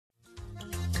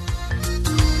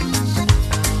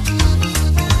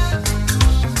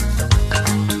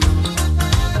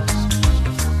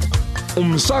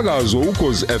Umsakazo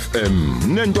Ukhozi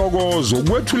FM nentokozo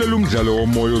kwethulela umdlalo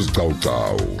womoya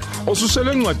ozicawucawu.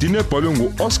 Osusele encwadini ebhalwe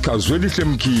nguOscar Zwelihle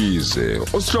Mkhize,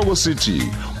 osihloko sithi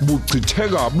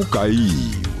Buchitheka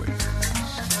Bugayiwe.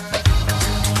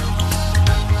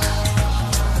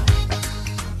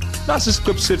 Lasi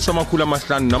isiqephu sethu samakhulu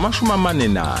amahlanu namashumi amane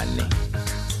nane.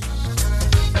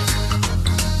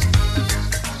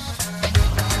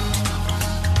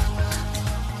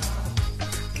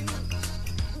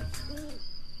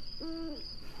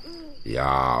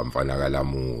 Ya mfana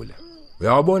kaLamula.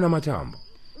 Uyawabona amathambo?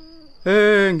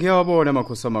 Ngiyawabona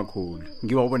makhosi amakhulu.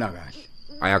 Ngiwabona kahle.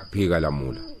 Ayakuphika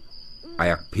Lamula.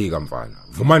 Ayakuphika mfana.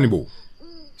 Vumani bo.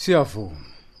 Siyavuma.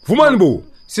 Vumani bo.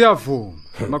 Siyavuma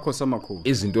makhosi amakhulu.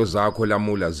 Izinto zakho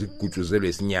Lamula zigutshuzelwe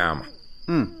isinyama.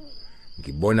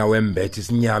 Ngibona wembethe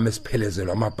isinyama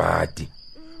esiphelezelwa amabhadi.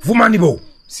 Vumani bo.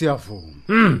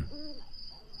 Siyavuma.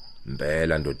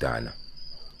 Mbela ndodana.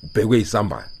 Ubhekwe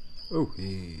isambane.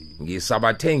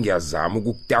 Ngisabathe ngiyazama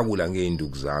ukukutakula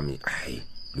ngeenduku zami. Hayi,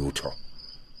 lutho.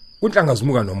 Kunhlanga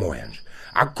zimuka nomoya nje.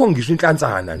 Akukho ngisho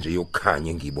inhlantsana nje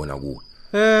yokukhanya engiyibona kuwe.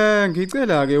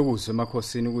 Ngicela ke ukuzwe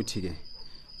emakhosini ukuthi ke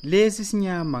lesi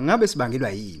sinyama ngabe sibangelwa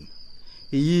yini?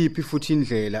 Iyiphi futhi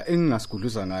indlela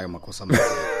engingasigudluza ngayo makhosi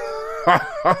amakhulu?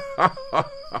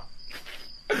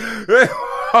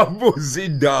 Abuza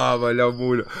indaba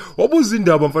Lamula. Wabuza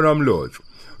indaba mfana wamlotsho.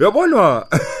 Uyabona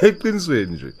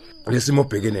eqinisweni nje lesimo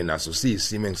obhekene naso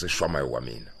siyisimo engiseshwamayo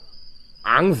kwamina.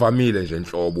 Angivamile nje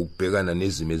enhlobo ukubhekana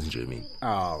nezimo ezinje mina.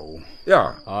 Awu.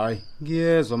 Ya. Hayi,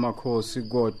 ngiyezwa makhosi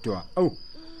kodwa. Awu.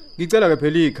 Ngicela ke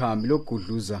phela ikhambi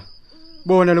lokugudluza.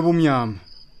 Bona lobumnyama.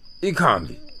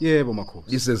 Ikhambi? Yebo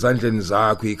makhosi. Isezandleni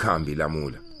zakho ikhambi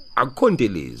Lamula.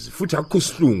 Akukhontelezi futhi akukho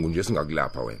sihlungu nje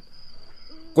singakulapha wena.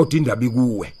 Kodwa indaba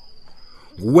ikuwe.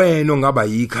 Wena ongaba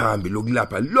yikhambi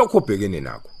lokulapha lokho obhekene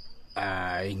nakho.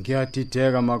 Hayi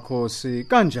ngiyadideka makhosi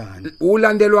kanjani?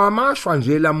 Ulandelwa amashwa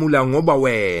nje Lamula ngoba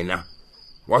wena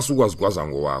wasukwazi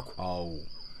ngowakho. Awu.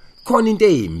 Khona into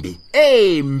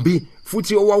embi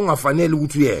futhi owawungafanele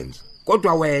ukuthi uyenze.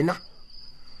 Kodwa wena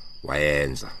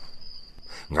wayenza.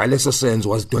 Ngaleso senzo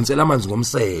wazidonsela amanzi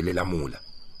ngomsele Lamula.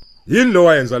 Yini lo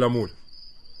wayenza Lamula?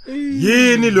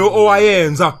 Yini lo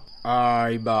owayenza?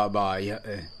 Hayi baba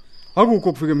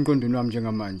akukho kufika emqondweni wami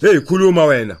njengamanje. Hey khuluma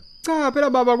wena. Cha phela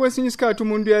baba kwesinye isikhathi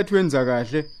umuntu uyathi wenza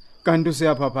kahle kanti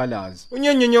useyaphaphalaza.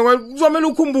 Unyenyenye kuzomela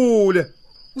ukhumbule.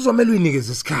 Kuzomela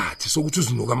uyinikeze isikhathi sokuthi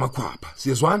uzinuka amakhwapha.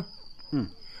 Siyezwana?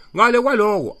 Ngale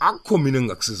kwaloko akukho mina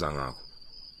engakusiza ngakho.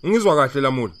 Ungizwa kahle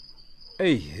Lamula?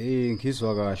 Hey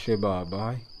ngizwa kahle baba.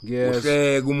 Hayi ngiyezwa.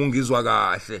 Uhleke uma ungizwa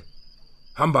kahle.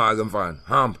 Hamba ke mfana,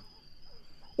 hamba.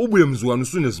 Ubuye mzukwana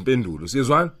usunezimpendulo.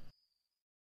 Siyezwana?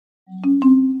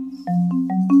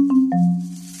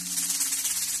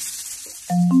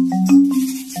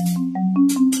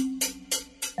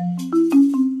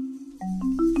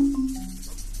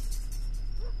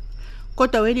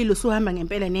 Kodwa welilo usuhamba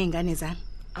ngempela nezingane zami.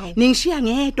 Ningishiya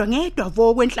ngedwa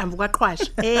vo kwenhlamvu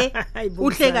kaQhwasha.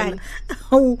 Uhlekani?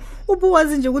 Awu,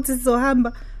 ubuwazi nje ukuthi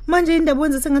sizohamba. Manje indaba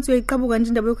wenza sengathi uyayiqhabuka nje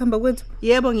indaba yokuhamba kwethu.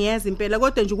 Yebo ngiyazi impela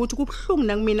kodwa nje ukuthi kubhlungu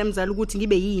nakumina mzali ukuthi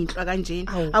ngibe yinhlwa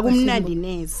kanjena. Akumnandi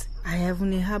neze. Ayavu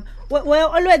nehamba. We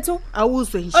olwethu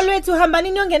awuzwe nje. Olwethu hamba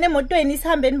niyongena emotweni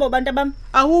sihambeni bobantu abami.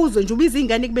 Awuzwe nje ubiza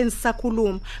ingane kubeni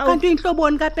sisakhuluma. Kanti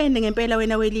inhloboni kaPende ngempela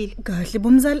wena welile. Kahle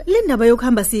bomzala, le ndaba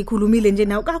yokuhamba siyikhulumile nje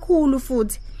nawe kakhulu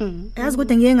futhi. Yazi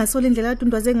kodwa ngeke ngasola indlela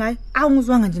yadundwaze ngayo.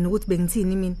 Awungizwanga nje nokuthi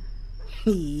bengithini mina.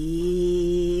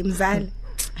 Mzala.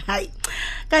 Hayi.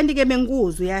 Kanti ke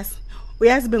bengikuzwa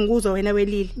uyazi bengikuzwa wena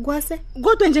welile. Kwase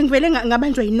kodwa nje ngivele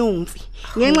ngabanjwa yinomfi.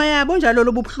 Ngenxa yabo njalo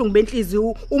lobuhlungu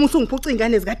benhliziyo uma usungiphuca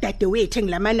ingane zika dade wethu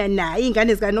engilamana naye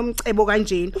ingane zika nomcebo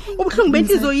kanjena. Ubuhlungu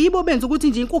benhliziyo yibo benza ukuthi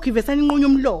nje inkukhu ivesana inqunye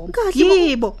umlomo.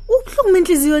 Yibo. Ubuhlungu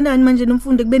benhliziyo nani manje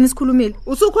nomfundi kubeni sikhulumile?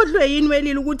 Usukhohlwe yini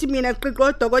welile ukuthi mina siqiqo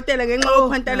odokotela ngenxa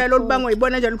yokhwantala lolubangwa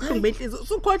yibona njalo ubuhlungu benhliziyo.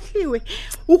 Usukhohliwe.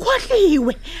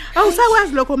 Ukhohliwe.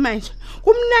 Awusakwazi lokho manje.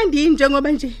 Kumnandi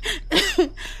njengoba nje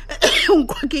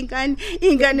ungikhokha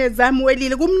ingane zami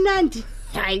welile kumnandi.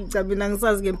 Hayi cha mina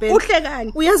ngisazi ngempela.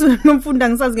 Uhlekani? Uyazi nomfundi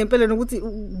ngisazi ngempela nokuthi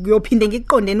uyophinde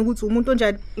ngikuqondene ukuthi umuntu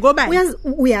onjani. Ngoba uyazi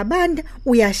uyabanda,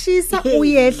 uyashisa,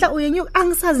 uyehla, uyenyuka.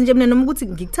 Angisazi nje mina noma ukuthi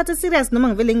ngikuthatha serious noma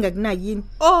ngivele ngingakunaki yini.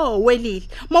 Oh welile.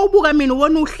 Mawubuka mina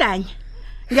uwona uhlanya.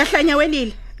 Ngiyahlanya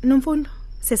welile. Nomfundo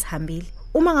sesihambile.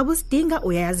 Uma ngabe usidinga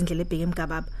uyayazi indlela ebheke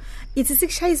emgababa. Ithi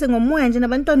sikushayise ngomoya nje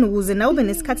nabantwana ukuze nawe ube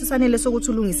nesikhathi sanele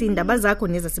sokuthi ulungise indaba zakho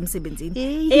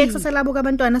nezasemsebenzini. Ekusasa labo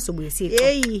kabantwana sobuye siqo.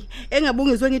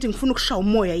 Engabungizwe ngithi ngifuna ukushaya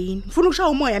umoya yini? Ngifuna ukushaya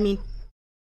umoya mina.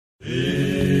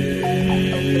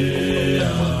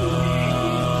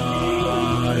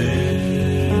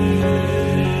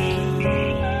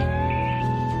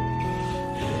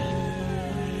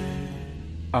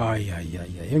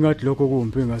 engathi lokho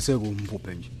kumpi ngase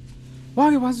kumbubhe nje.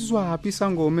 Wake wasizwaphi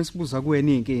isangoma esibuza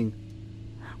kuwena inkinga?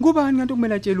 Ngubani kanti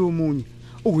kumele atshele umunye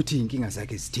ukuthi inkinga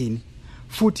zakhe zithini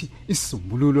futhi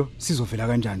isisombululo sizovela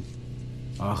kanjani?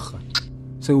 Aha.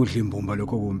 Sewudla imbumba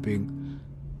lokho kumpi.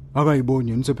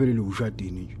 Akayiboni nisephelele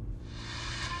ushadini nje.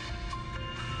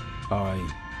 Hayi.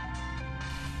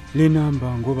 Le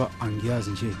number ngoba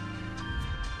angiyazi nje.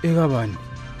 Ekabani?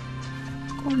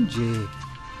 Konje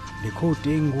le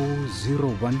code engu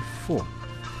 014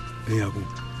 eyaku.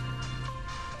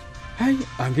 Hayi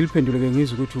angiliphendule ke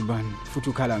ngizwe ukuthi ubani futhi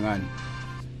ukhala ngani.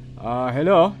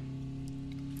 Hello.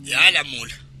 Yala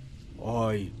mula.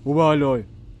 Hayi uba loyo.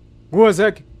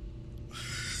 Kuwezeke?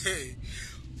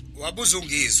 Wabuza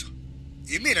ungizwa.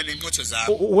 Yimina nenqotho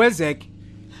zami. Wezeke.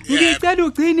 Ngicela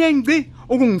ugcine ngci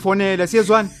ukungifonela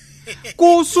siyezwana.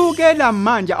 Kusukela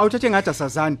manje awuthathe ngathi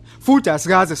asazani futhi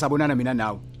asikaze sabonana mina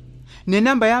nawe.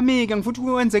 Nenamba yami ke ngifuthi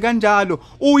ukwenze kanjalo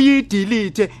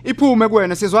uyidelete iphume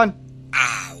kuwena siyezwana.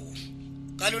 Awu.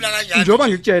 Kalula kanjani? Njoba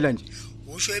ngikutshela nje.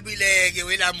 Usho ebileke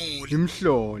welamula.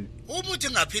 Imhlolo. Uma uthi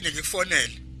ngaphinde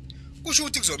ngikufonele. Kusho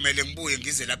ukuthi kuzomela ngibuye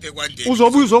ngize lapha ekwandeni.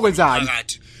 Uzobuya uzokwenzani?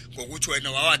 Ngokuthi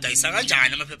wena wawadayisa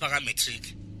kanjani amaphepha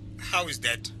kaMatric. How is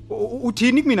that?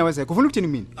 Uthini kumina wezeke? Ufuna ukuthini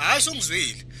kumina? Hayi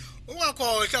songizwile.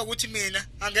 Ungakhohlwa ukuthi mina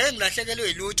angeke ngilahlekelwe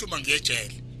yilutho uma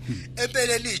ngiyejele.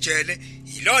 Empeleni ijele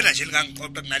yilona nje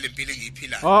lingangiqoqa kunalempilo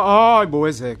engiyiphilayo. Hayi bo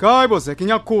wezeke. Hayi bo zeke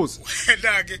ngiyakukhuza.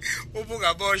 Wena ke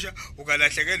ubungabosha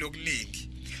ukalahlekelwa okuningi.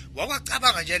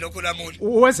 Wakwacabanga nje lokho lamula.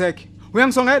 Wezeke,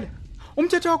 uyangisongela?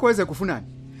 Umthetho wakho wezeke ufunani?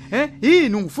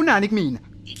 Yini ungifunani kumina?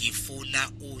 Ngifuna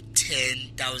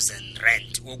u10,000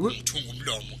 rand wokumthunga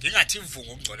umlomo. Ngingathi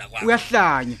ivunga umgcola kwakho.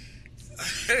 Uyahlanya.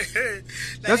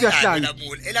 Yazi uyahlanya.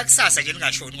 Lamula elakusasa nje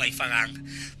ningashoni ungayifakanga.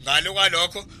 Ngalo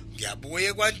kwalokho ngiyabuye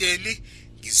ekwandeni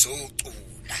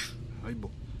ngizocula.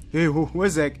 Hayibo. Hey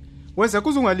wezeke. Wezeke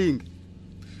uzungalingi.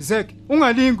 Zeke,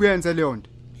 ungalingi uyenze leyo nto.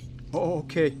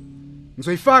 Okay.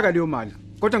 Ngizoyifaka leyo mali.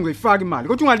 Kodwa ngizoyifaka imali.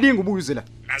 Kodwa ungalingi ubuze la.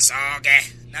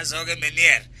 Nazoke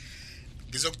menier.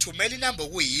 Ngizokuthumela inamba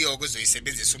kuyiyo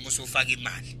okuzoyisebenzisa uma usufaka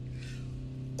imali.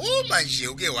 Uma nje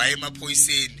uke waye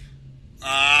emaphoyiseni,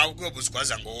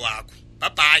 ukuyobuzigwaza ngowakho. Bye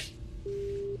bye.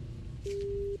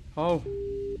 Hawu.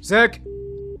 Zek.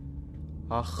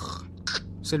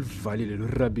 Selivalile lo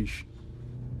rubbish.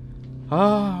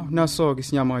 Naso ke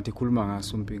isinyama kade khuluma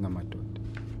ngaso umpinga madoda.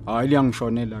 Hayi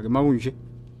liyangishonela ke makunje.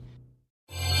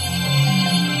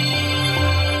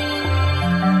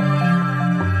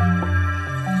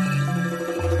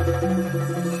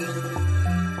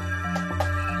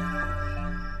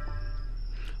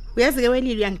 Uyazi ke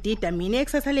welile uyangidida mina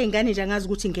eksasa lezingane nje angazi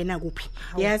ukuthi ngena kuphi.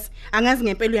 Yazi angazi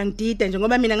ngempela uyangidida nje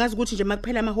ngoba mina ngazi ukuthi nje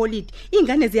makuphela ama holiday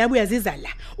izingane ziyabuya ziza la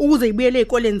ukuze ibuyele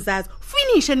ezikoleni zazo.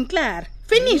 Finish and clear.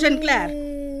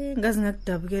 Ngazi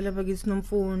ngakudabukela bakithi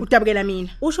nomfundo. Udabukela mina.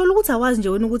 Usho ukuthi awazi nje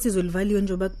wena ukuthi izolivaliwe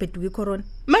njengoba kubheduka icorona.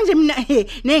 Manje mina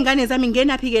nezingane zami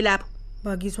ngenaphi ke lapho?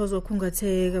 Bakithi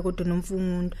wazokhungatheka kodwa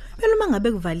nomfundo. Phela uma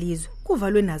ngabe kuvalizwe,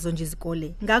 kuvalwe nazo nje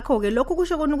izikole. Ngakho ke lokho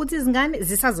kusho kona ukuthi izingane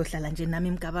zisazohlala nje nami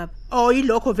emgababa.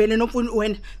 Yilokho vele nomfundo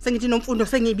wena. Sengithi nomfundo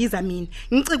sengiyibiza mina.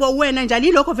 Ngicikwa wena njalo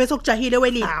yilokho vese okujahile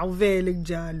welile. Vele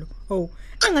kunjalo.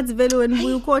 Angathi vele wena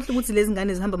ubuye ukhohle ukuthi lezi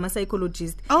ngane zihamba ama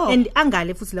psychologist and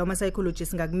angale futhi lawo ama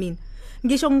psychologist ngakumina.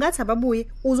 Ngisho ngathi ababuye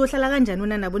uzohlala kanjani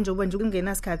wena nabo njengoba nje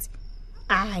kungenasikhathi.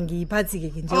 Ngiyiphathi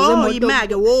ke nje wemoto.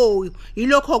 Imake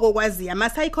yilokho kokwazi ama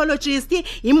psychologist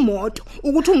imoto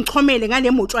ukuthi ungichomele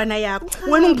ngale motshwana yakho.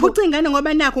 Wena ungiphuca ingane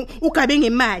ngoba nakho ugabe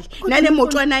ngemali nale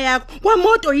motshwana yakho.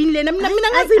 Kwamoto yini lena mina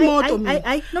ngazi imoto mina.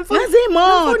 Ngazi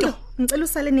imoto. Ngicela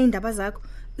usale nezindaba zakho.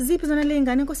 Ziphi zona le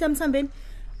ngane Nkosi yami Sambeni?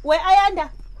 We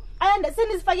Ayanda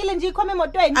senizifakile nje ikhoma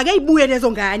emotweni. Ake ibuye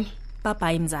lezo ngane.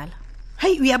 Bye mzala.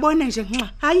 Hayi uyabona nje nxa.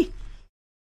 Hayi.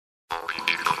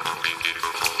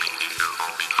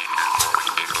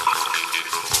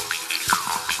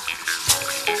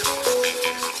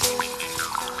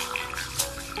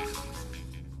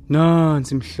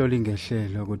 Nansi imhloli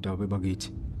ngehlelo kodwa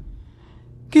bebakithi.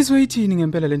 Kizoyithini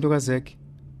ngempela lento kaZek?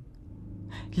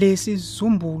 Lesi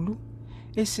zumbulu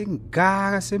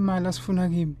esingaka semali asifuna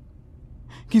kimi.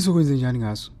 Ngizokwenza njani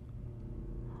ngaso?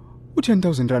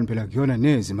 U10,000 rand phela kuyona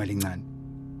neze imali encane.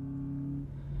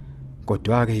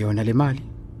 Kodwa ke yona le mali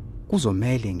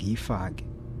kuzomela ngiyifake.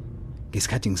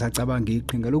 Ngesikhathi ngisacabanga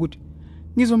iqhinga lokuthi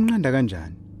ngizomnqanda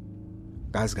kanjani.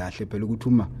 Kazi kahle phela ukuthi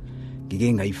uma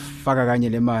ngike ngayifaka kanye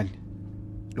le mali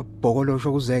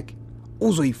lokubhokolosho kuZek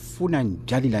uzoyifuna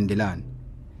njalo ilandelana.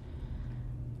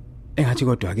 Engathi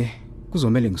kodwa ke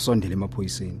kuzomela ngisondele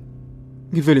emaphoyiseni.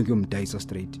 Ngivele ngiyomdayisa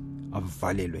straight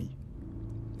avalelwe nje.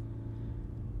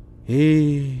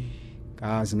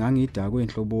 Kazi ngangidakwe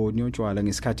enhloboni yotshwala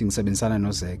ngesikhathi ngisebenzisana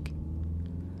noZek.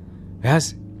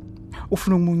 Yazi,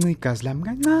 ufuna ukumunca igazi lami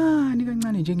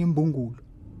kancane njengembungulo.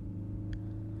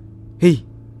 Hey,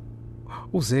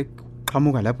 uZek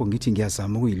qhamuka lapho ngithi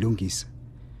ngiyazama ukuyilungisa.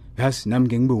 Yazi nami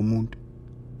ngeke ngibe umuntu.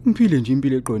 Ngiphile nje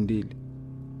impilo eqondile.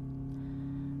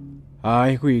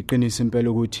 Hayi kuyiqiniso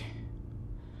impela ukuthi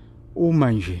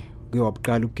uma nje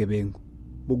kuyowabuqala ubugebengu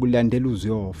bokulandela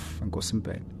uziyofa Nkosi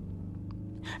impela.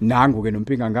 Nangu ke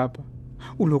nompinga ngapha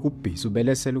ulokhu ubhizi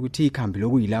ubelesela ukuthi ikhambi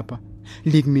lokuyilapha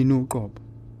likumina uqobo.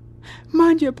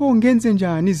 Manje pho ngenze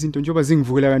njani izinto njengoba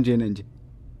zingivukela kanjena nje?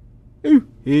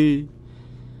 Hey.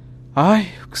 Hayi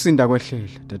kusinda kwehlela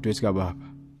dadewethu kaBaba.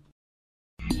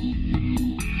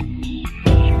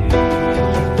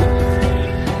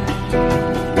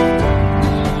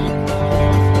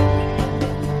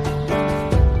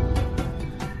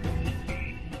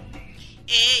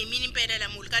 Mina impela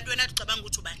lamuli kanti wena ucabanga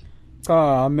ukuthi ubani?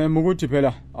 Cha, mema ukuthi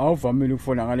phela awuvamile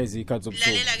ukufona ngalezi ikhathi zobusuku.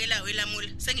 Lalela ke lawe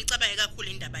lamuli, sengicabange kakhulu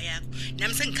indaba yakho.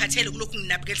 Nami sengikhathele kulokhu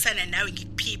nginabukelisana nawe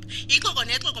ngikuphipha. Ixoko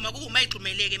nexoko makuma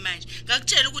ixumeleke manje.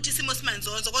 Ngakutshela ukuthi isimo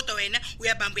simanzonzo kodwa wena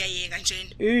uyabamba uyayeka njena.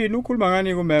 Yini ukhuluma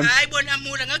ngani ku mema? Hayi bona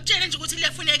mula, ngakutshela nje ukuthi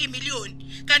liyafuneka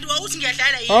imiliyoni. Kanti wawuthi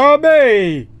ngiyadlala yini?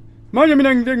 Abe! Manje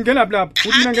mina ngingenaphi lapha?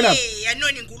 Uthi mina ngenaphi?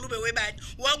 Yanoni ingulube webantu.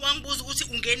 Wangibuza ukuthi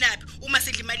ungenaphi uma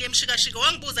sidla imali yemshikashika.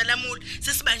 Wangibuza lamuli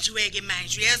sesibanjiweke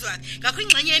manje uyezwa. Ngakho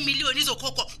ingxenye yemiliyoni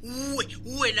izokhokhwa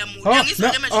uwe lamuli. Angizwa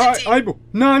ke manje. Hayibo,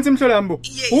 nansi imhlolambo.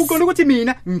 Uqonda ukuthi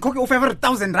mina ngikhokhe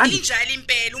u500,000 rand. Injalo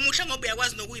impela umuhle ngoba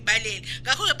uyakwazi nokuyibalela.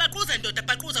 Ngakho ke baqhuza ndoda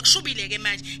baqhuza kushubile ke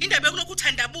manje. Indaba yokulokhu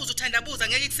uthandabuza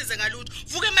ngeke ikusize ngalutho.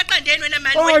 Vuka emaqandeni wena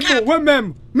manje wekhaya. Hayibo,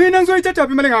 wemem. Mina ngizoyithatha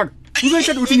phi imali ngaka?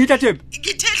 Ngizoyithatha ukuthi ngiyithathe phi?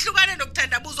 Ngithethlukana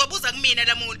nokuthandabuza wabuza kumina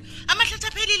lamuli. Amahlatha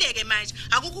aphelile ke manje.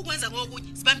 Akukho ukwenza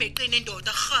ngokunye sibambe iqine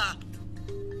indoda ha.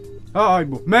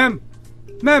 Hayibo, mem.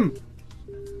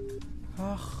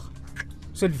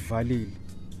 Selivalile.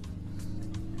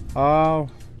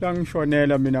 La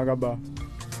ngishonela mina kaBaba.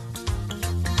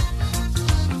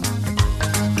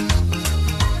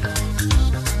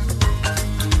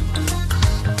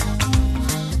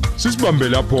 Sisibambe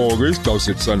lapho ke isigcawu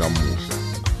sethu sanamuhla.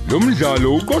 Lo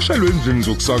mdlalo uqoshelwe endlini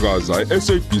zokusakaza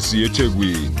eSABC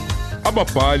eThekwini.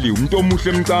 Ababhali umuntu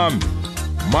omuhle Mcambi,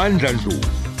 Mandla Ndlovu,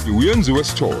 uyenziwe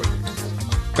Sithole.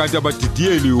 Kanti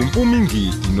abadidiyeli uMpumi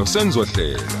Ngidi noSenzo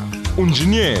Hlela,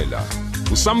 Unjiniyela,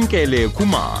 uSamkele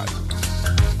Khumalo.